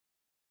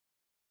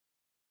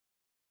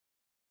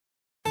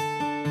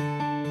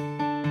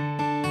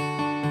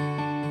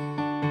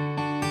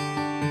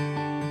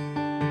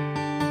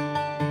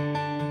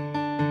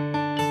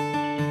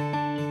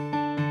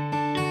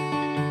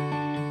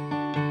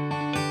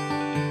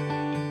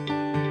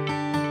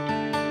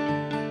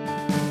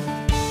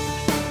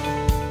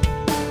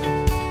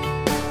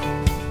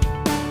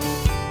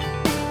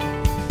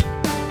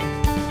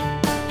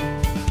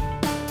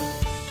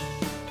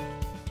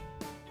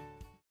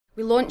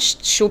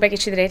launched Show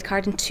Bigotry the Red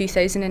Card in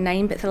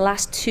 2009, but for the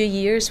last 2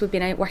 years we've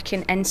been out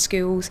working in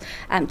schools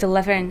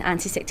delivering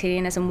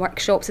anti-sectarianism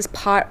workshops as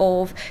part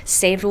of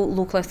several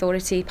local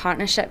authority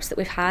partnerships that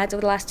we've had over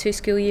the last 2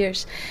 school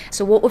years.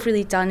 So what we've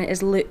really done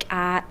is look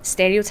at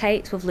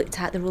stereotypes, we've looked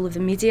at the role of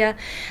the media,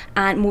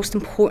 and most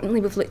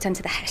importantly we've looked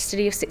into the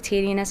history of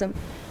sectarianism.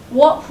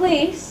 What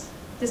place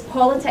does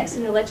politics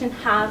and religion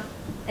have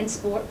in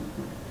sport?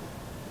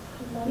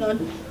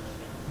 None.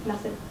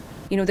 Nothing.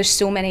 You know, there's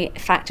so many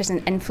factors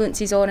and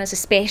influences on us,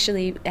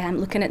 especially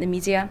looking at the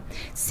media,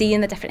 seeing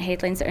the different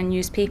headlines that are in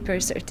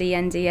newspapers sort of day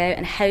in, day out,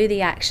 and how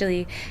they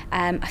actually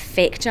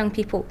affect young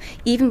people,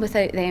 even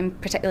without them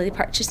particularly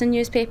purchasing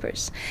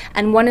newspapers.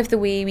 And one of the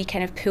way we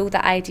kind of pulled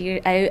that idea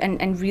out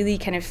and really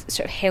kind of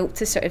sort of helped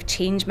to sort of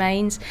change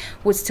minds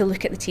was to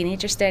look at the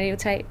teenager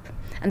stereotype.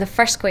 And the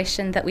first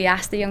question that we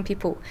asked the young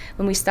people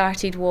when we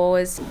started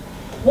was,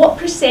 what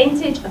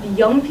percentage of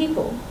young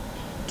people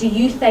do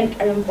you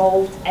think are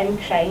involved in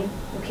crime?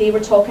 Okay,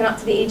 we're talking up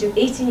to the age of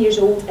 18 years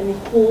old in the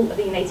whole of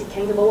the United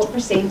Kingdom. Well, what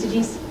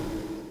percentages?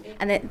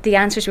 And the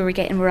answers we were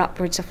getting were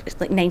upwards of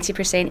like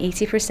 90%,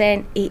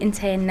 80%, 8 in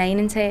 10, 9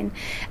 in 10.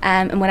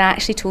 And when I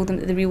actually told them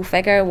that the real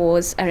figure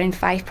was around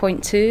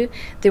 5.2,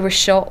 they were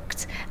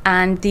shocked,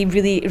 and they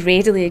really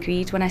readily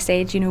agreed when I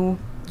said, you know,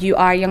 you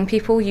are young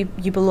people, you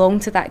belong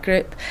to that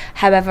group.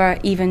 However,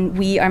 even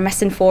we are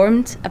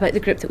misinformed about the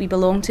group that we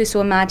belong to.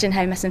 So imagine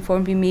how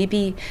misinformed we may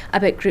be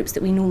about groups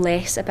that we know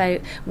less about,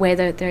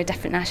 whether they're a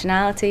different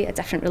nationality, a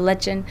different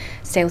religion,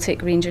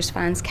 Celtic, Rangers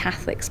fans,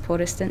 Catholics,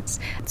 Protestants.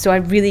 So I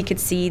really could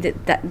see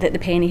that the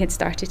penny had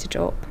started to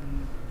drop.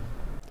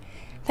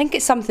 I think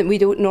it's something we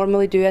don't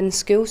normally do in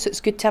school, so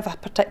it's good to have a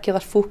particular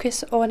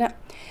focus on it.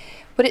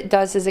 What it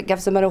does is it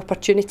gives them an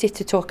opportunity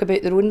to talk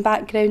about their own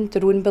background,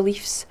 their own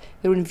beliefs,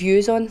 their own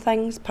views on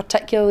things,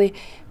 particularly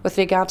with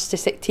regards to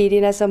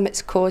sectarianism,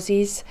 its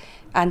causes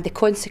and the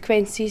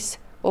consequences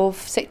of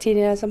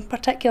sectarianism,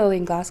 particularly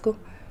in Glasgow.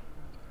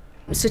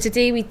 So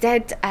today we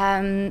did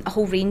a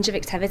whole range of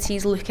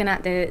activities looking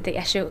at the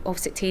issue of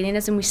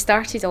sectarianism. We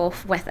started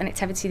off with an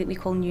activity that we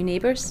call New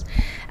Neighbours,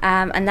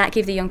 and that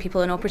gave the young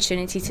people an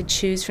opportunity to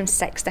choose from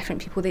 6 different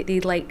people that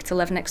they'd like to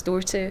live next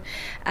door to,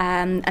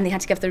 and they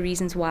had to give their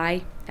reasons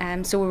why.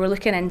 So we were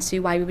looking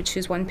into why we would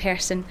choose one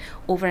person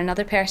over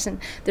another person.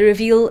 The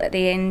reveal at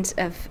the end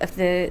of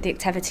the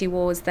activity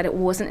was that it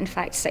wasn't in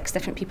fact 6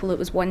 different people, it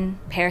was one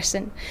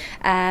person.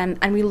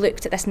 And we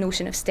looked at this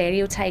notion of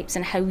stereotypes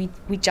and how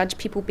we judge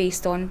people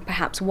based on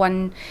perhaps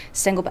one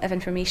single bit of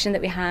information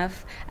that we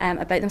have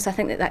about them. So I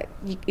think that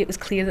it was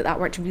clear that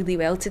worked really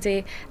well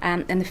today,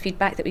 and the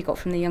feedback that we got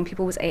from the young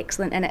people was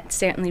excellent, and it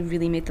certainly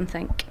really made them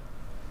think.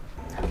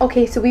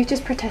 Okay, so we've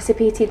just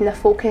participated in a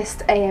focused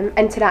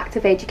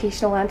interactive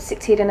educational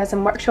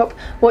anti-sectarianism workshop.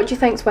 What do you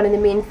think is one of the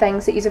main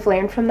things that you've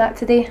learned from that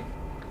today?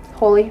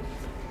 Holly?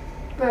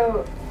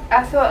 Well,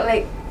 I thought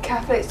like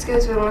Catholic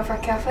schools were only for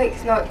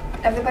Catholics, not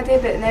everybody,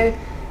 but now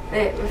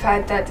that we've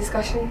had that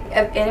discussion,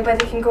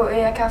 anybody can go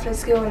to a Catholic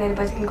school and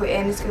anybody can go to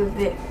any school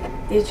that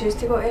they choose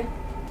to go to.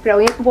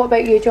 Brilliant. What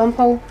about you, John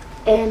Paul?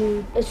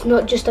 It's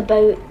not just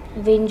about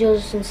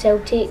Rangers and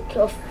Celtic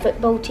or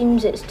football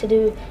teams, it's to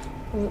do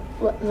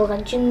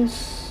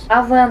religions.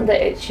 I've learned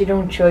that it's your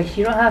own choice.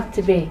 You don't have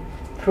to be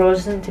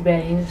Protestant to be a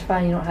Rangers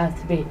fan, you don't have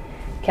to be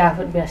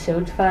Catholic to be a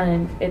Celtic fan,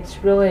 and it's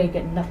really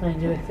got nothing to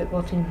do with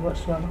football teams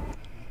whatsoever.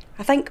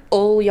 I think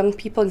all young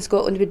people in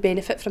Scotland would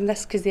benefit from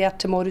this because they are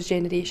tomorrow's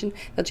generation,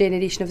 the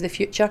generation of the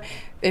future,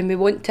 and we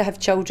want to have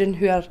children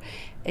who are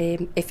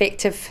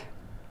effective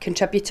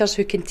contributors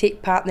who can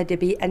take part in the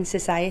debate in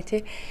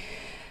society.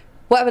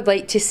 What I would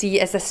like to see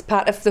is this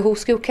part of the whole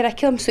school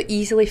curriculum so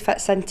easily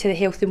fits into the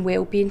health and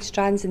wellbeing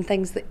strands and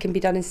things that can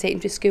be done in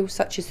secondary schools,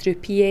 such as through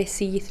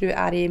PSC, through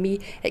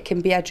RME, it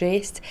can be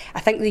addressed. I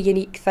think the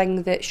unique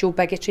thing that Show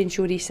Bigotry and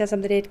Show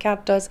Racism, the Red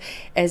Card, does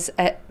is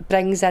it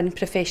brings in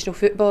professional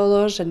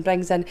footballers and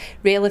brings in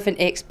relevant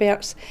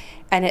experts,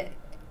 and it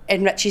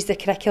enriches the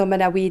curriculum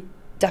in a way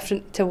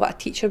different to what a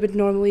teacher would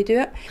normally do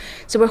it.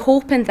 So we're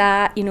hoping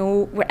that, you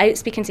know, we're out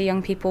speaking to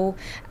young people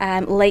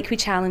like we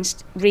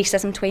challenged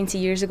racism 20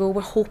 years ago.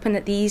 We're hoping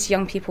that these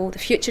young people, the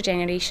future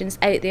generations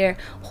out there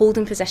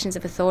holding positions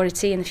of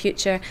authority in the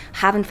future,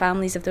 having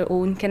families of their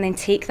own, can then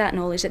take that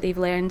knowledge that they've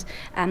learned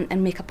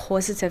and make a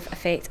positive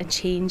effect and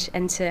change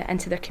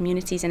into their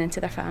communities and into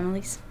their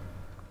families.